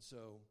 John. And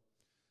so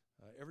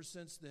ever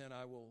since then,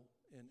 I will,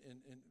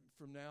 and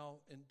from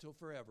now until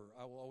forever,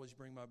 I will always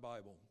bring my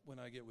Bible when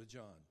I get with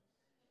John.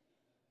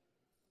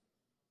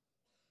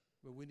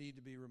 But we need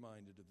to be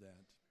reminded of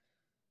that.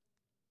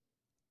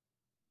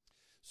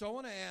 So I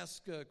want to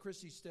ask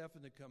Christy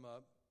Steffen to come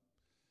up.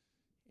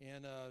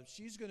 And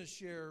she's going to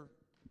share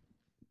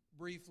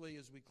briefly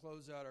as we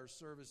close out our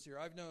service here.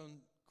 I've known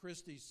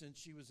Christy since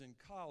she was in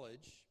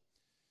college.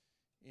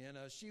 And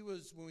she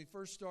was, when we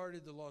first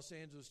started the Los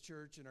Angeles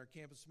church and our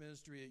campus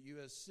ministry at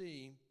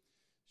USC,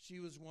 she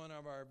was one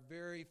of our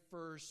very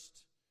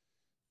first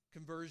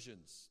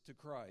conversions to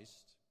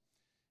Christ.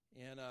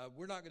 And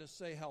we're not going to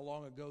say how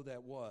long ago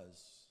that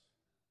was.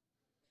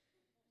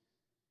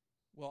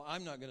 Well,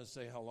 I'm not going to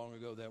say how long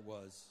ago that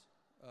was.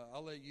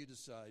 I'll let you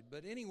decide.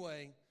 But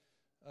anyway,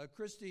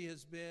 Christy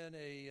has been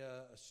a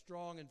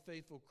strong and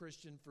faithful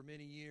Christian for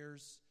many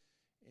years.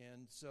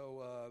 And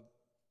so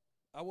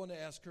I want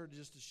to ask her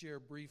just to share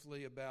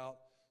briefly about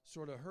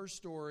sort of her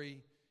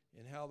story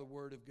and how the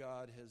Word of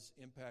God has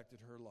impacted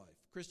her life.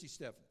 Christy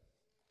Steffen.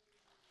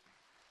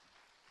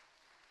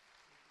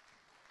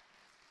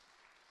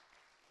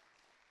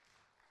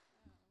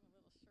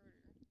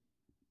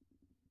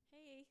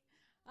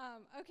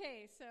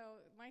 Okay,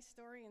 so my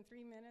story in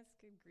 3 minutes,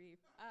 good grief.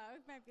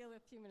 It might be a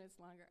few minutes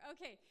longer.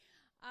 Okay,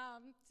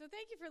 so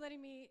thank you for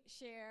letting me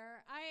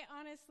share. I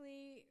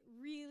honestly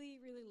really,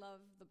 really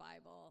love the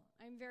Bible.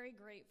 I'm very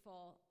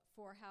grateful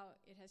for how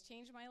it has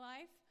changed my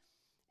life.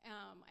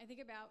 I think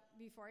about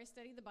before I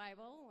studied the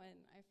Bible, when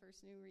I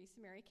first knew Reese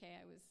and Mary Kay,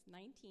 I was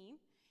 19.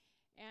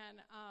 And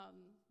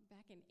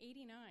back in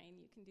 89,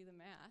 you can do the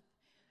math.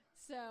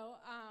 So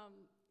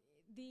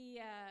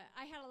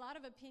I had a lot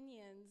of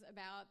opinions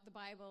about the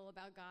Bible,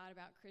 about God,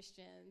 about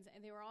Christians, and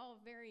they were all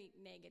very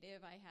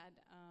negative. I had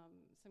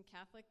some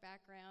Catholic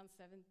background,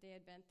 Seventh-day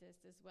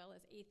Adventist, as well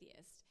as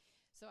atheist.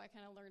 So I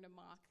kind of learned to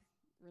mock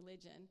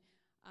religion.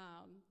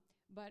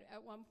 But at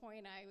one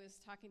point, I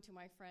was talking to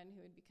my friend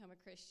who had become a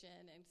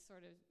Christian and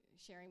sort of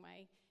sharing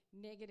my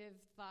negative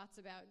thoughts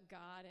about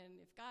God.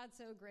 And if God's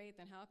so great,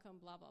 then how come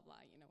blah, blah,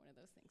 blah, one of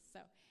those things.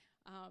 So,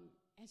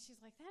 and she's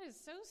like, "That is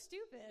so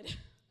stupid."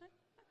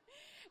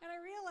 And I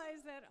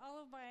realized that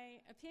all of my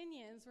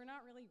opinions were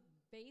not really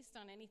based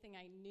on anything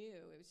I knew.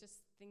 It was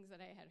just things that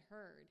I had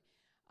heard.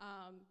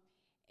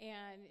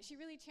 And she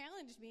really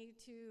challenged me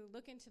to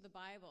look into the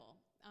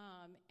Bible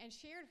and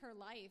shared her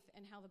life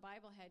and how the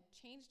Bible had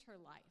changed her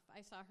life.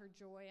 I saw her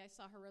joy. I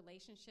saw her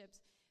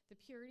relationships. The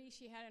purity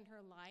she had in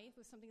her life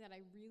was something that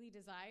I really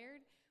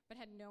desired, but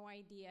had no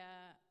idea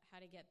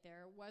how to get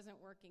there. Wasn't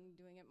working,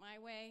 doing it my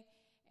way.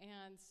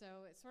 And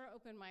so it sort of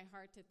opened my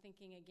heart to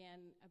thinking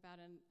again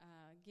about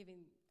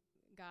giving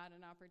God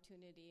an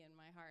opportunity in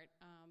my heart.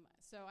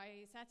 So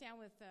I sat down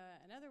with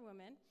another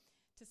woman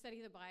to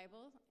study the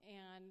Bible,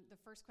 and the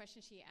first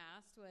question she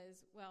asked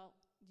was, well,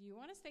 do you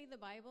want to study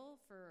the Bible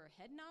for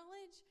head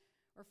knowledge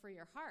or for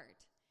your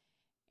heart?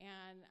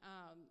 And,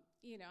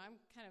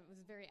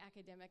 was very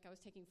academic. I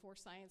was taking 4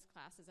 science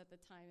classes at the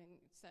time,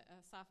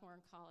 sophomore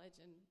in college,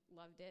 and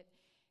loved it.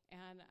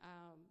 And,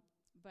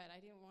 but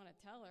I didn't want to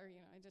tell her,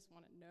 I just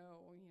want to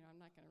know,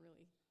 I'm not going to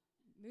really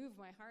move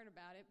my heart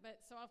about it.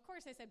 But so, of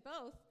course, I said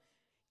both.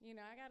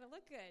 I got to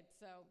look good.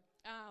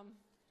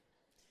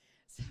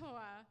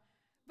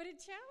 But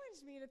it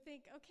challenged me to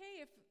think,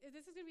 okay, if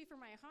this is going to be for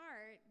my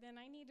heart, then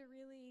I need to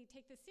really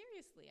take this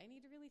seriously. I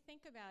need to really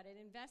think about it,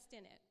 invest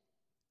in it.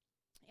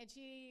 And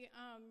she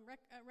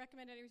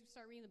recommended I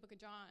start reading the book of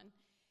John.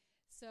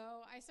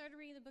 So I started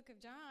reading the book of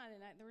John,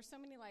 and there were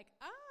so many I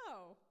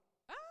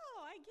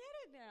get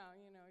it now.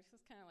 It's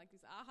just kind of like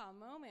these aha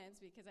moments,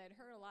 because I'd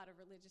heard a lot of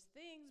religious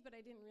things, but I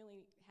didn't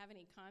really have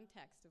any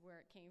context of where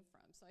it came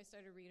from. So I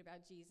started to read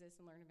about Jesus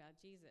and learn about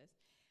Jesus.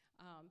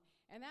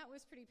 And that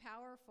was pretty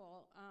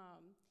powerful.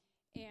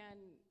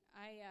 And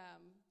I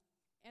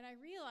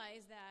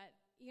realized that,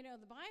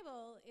 the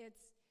Bible,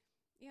 it's,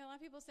 a lot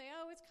of people say,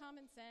 oh, it's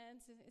common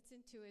sense, it's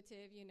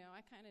intuitive,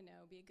 I kind of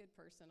know, be a good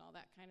person, all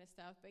that kind of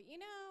stuff. But,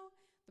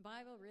 the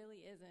Bible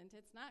really isn't.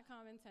 It's not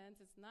common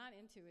sense. It's not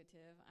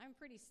intuitive. I'm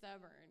pretty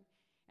stubborn.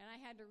 And I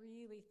had to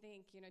really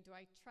think, do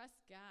I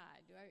trust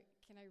God?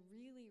 Can I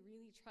really,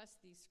 really trust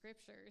these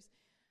scriptures?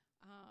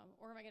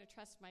 Or am I going to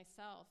trust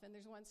myself? And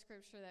there's one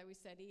scripture that we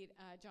studied,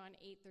 John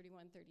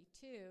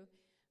 8:31-32,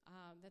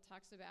 that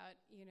talks about,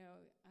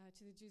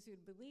 to the Jews who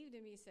had believed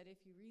in me, said,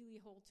 if you really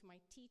hold to my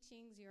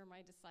teachings, you are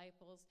my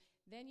disciples,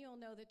 then you'll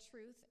know the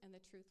truth, and the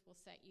truth will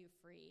set you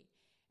free.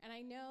 And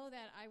I know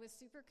that I was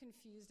super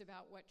confused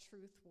about what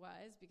truth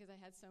was, because I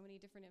had so many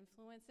different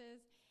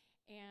influences.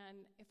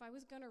 And if I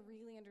was going to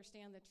really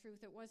understand the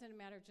truth, it wasn't a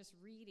matter of just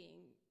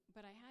reading,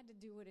 but I had to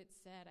do what it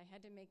said. I had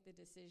to make the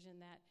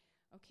decision that,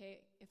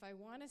 okay, if I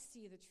want to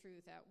see the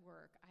truth at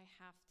work, I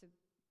have to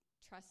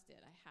trust it.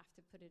 I have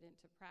to put it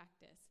into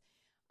practice.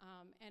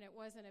 And it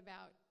wasn't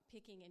about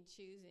picking and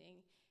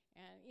choosing.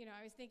 And, I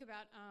always think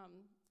about,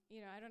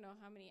 I don't know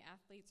how many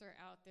athletes are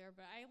out there,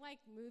 but I like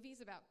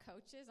movies about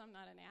coaches. I'm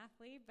not an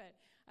athlete, but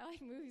I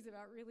like movies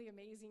about really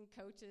amazing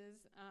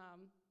coaches.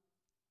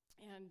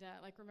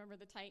 Remember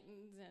the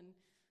Titans and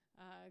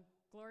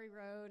Glory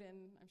Road,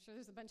 and I'm sure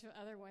there's a bunch of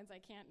other ones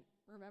I can't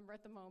remember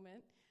at the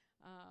moment.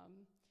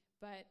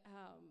 But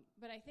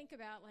I think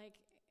about like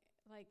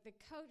the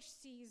coach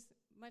sees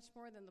much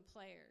more than the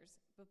players,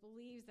 but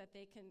believes that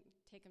they can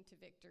take them to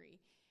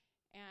victory.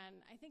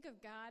 And I think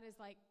of God as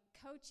like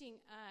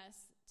coaching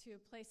us to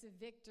a place of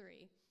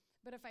victory.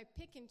 But if I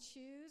pick and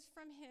choose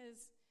from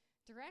his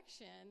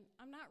direction,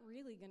 I'm not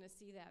really going to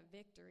see that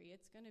victory.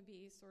 It's going to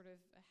be sort of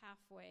a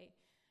halfway,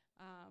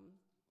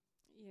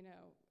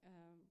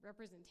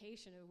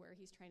 representation of where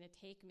he's trying to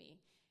take me.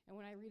 And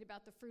when I read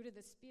about the fruit of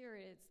the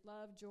Spirit, it's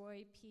love,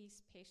 joy,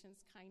 peace,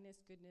 patience,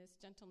 kindness, goodness,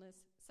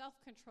 gentleness,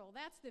 self-control.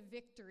 That's the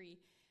victory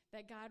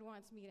that God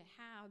wants me to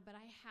have, but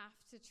I have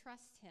to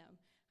trust him.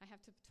 I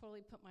have to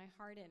totally put my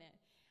heart in it.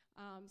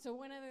 So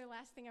one other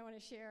last thing I want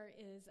to share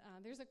is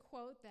there's a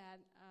quote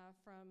that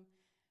from,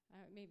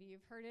 maybe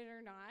you've heard it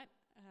or not,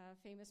 a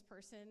famous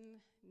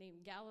person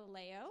named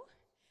Galileo.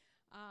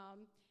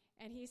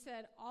 And he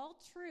said, all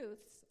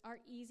truths are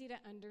easy to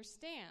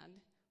understand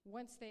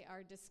once they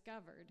are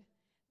discovered.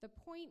 The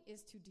point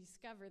is to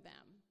discover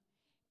them.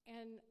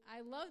 And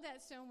I love that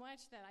so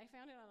much that I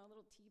found it on a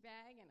little tea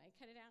bag, and I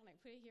cut it out and I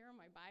put it here on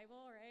my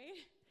Bible, right?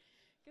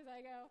 Because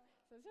I go,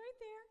 so it's right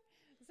there.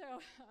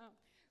 So,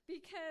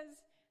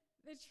 because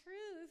the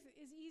truth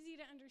is easy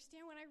to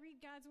understand. When I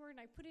read God's word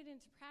and I put it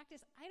into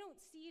practice, I don't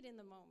see it in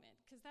the moment,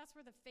 because that's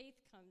where the faith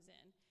comes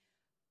in.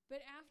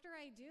 But after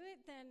I do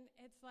it, then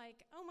it's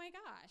like, oh my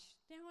gosh,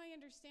 now I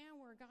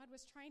understand where God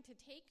was trying to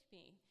take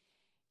me.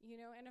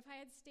 And if I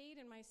had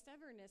stayed in my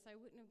stubbornness, I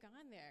wouldn't have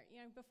gone there.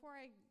 Before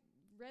I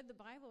read the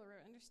Bible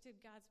or understood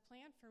God's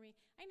plan for me,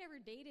 I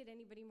never dated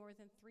anybody more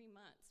than 3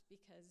 months,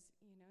 because,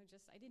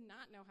 I did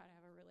not know how to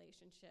have a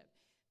relationship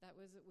that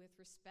was with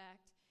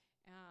respect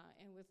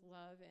and with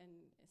love and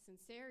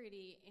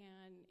sincerity.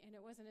 And it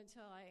wasn't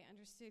until I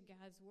understood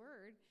God's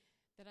word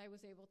that I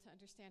was able to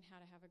understand how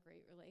to have a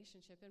great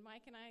relationship. And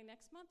Mike and I,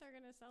 next month, are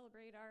going to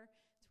celebrate our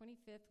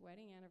 25th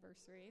wedding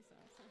anniversary.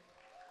 So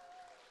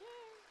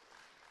yay.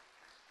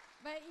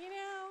 But,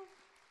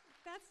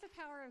 that's the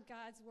power of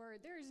God's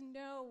word. There's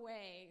no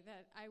way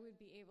that I would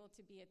be able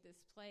to be at this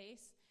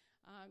place.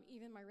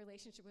 Even my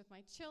relationship with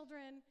my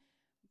children,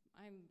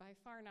 I'm by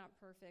far not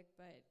perfect,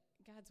 but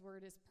God's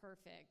word is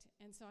perfect.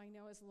 And so I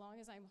know as long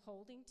as I'm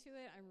holding to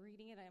it, I'm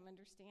reading it, I'm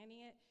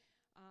understanding it,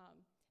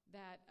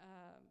 that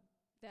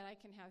I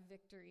can have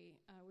victory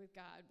with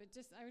God. But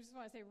I just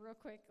want to say real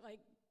quick,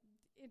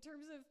 in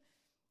terms of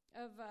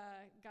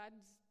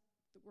God's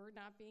word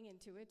not being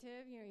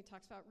intuitive, he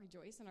talks about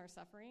rejoice in our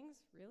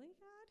sufferings. Really,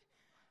 God?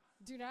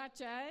 Do not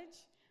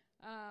judge.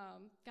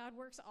 God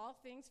works all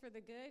things for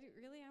the good.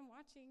 Really, I'm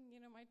watching,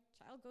 my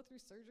child go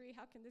through surgery.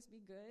 How can this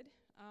be good?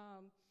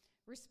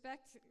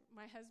 Respect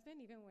my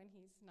husband, even when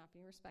he's not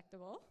being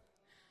respectable.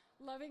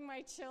 loving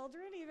my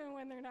children even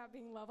when they're not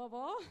being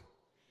lovable,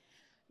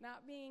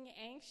 not being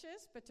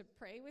anxious, but to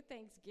pray with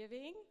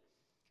thanksgiving,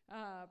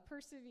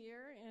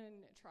 persevere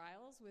in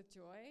trials with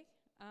joy,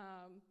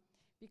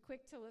 be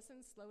quick to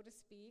listen, slow to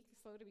speak,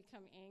 slow to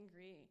become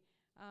angry,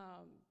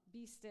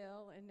 be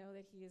still and know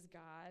that he is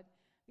God.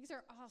 These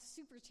are all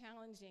super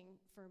challenging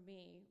for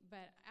me,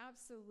 but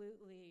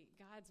absolutely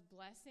God's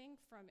blessing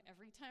from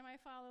every time I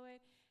follow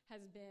it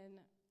has been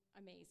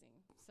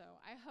amazing. So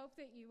I hope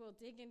that you will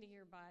dig into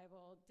your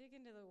Bible, dig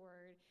into the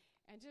Word,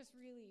 and just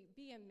really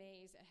be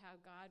amazed at how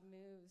God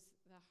moves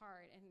the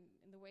heart and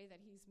in the way that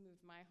he's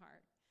moved my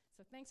heart.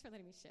 So thanks for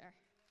letting me share.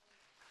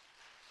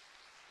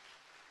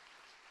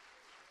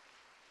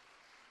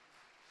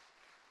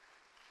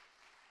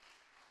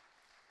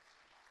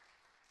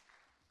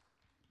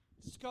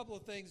 Just a couple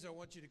of things I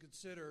want you to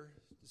consider,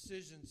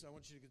 decisions I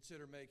want you to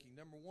consider making.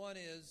 Number one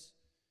is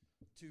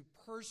to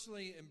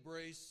personally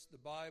embrace the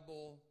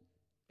Bible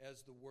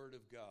as the Word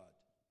of God.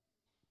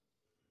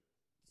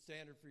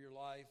 Standard for your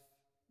life,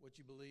 what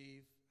you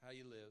believe, how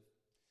you live.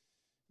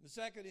 And the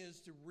second is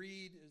to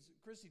read, as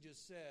Chrissy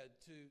just said,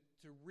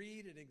 to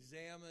read and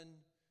examine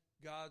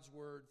God's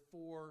Word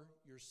for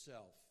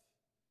yourself.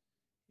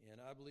 And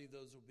I believe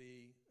those will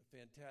be a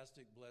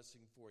fantastic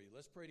blessing for you.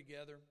 Let's pray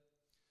together.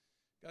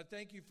 God,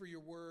 thank you for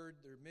your word.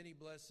 There are many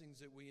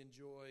blessings that we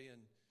enjoy, and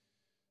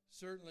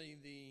certainly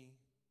the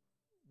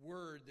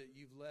word that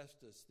you've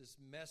left us, this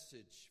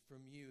message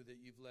from you that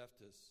you've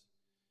left us,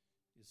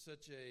 is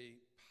such a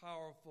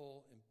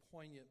powerful and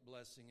poignant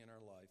blessing in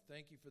our life.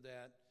 Thank you for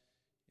that,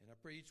 and I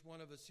pray each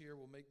one of us here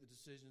will make the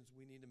decisions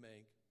we need to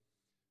make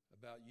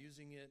about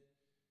using it,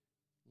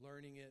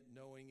 learning it,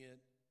 knowing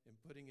it, and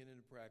putting it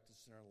into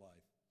practice in our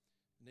life.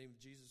 In the name of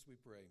Jesus we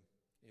pray.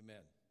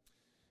 Amen.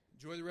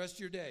 Enjoy the rest of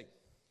your day.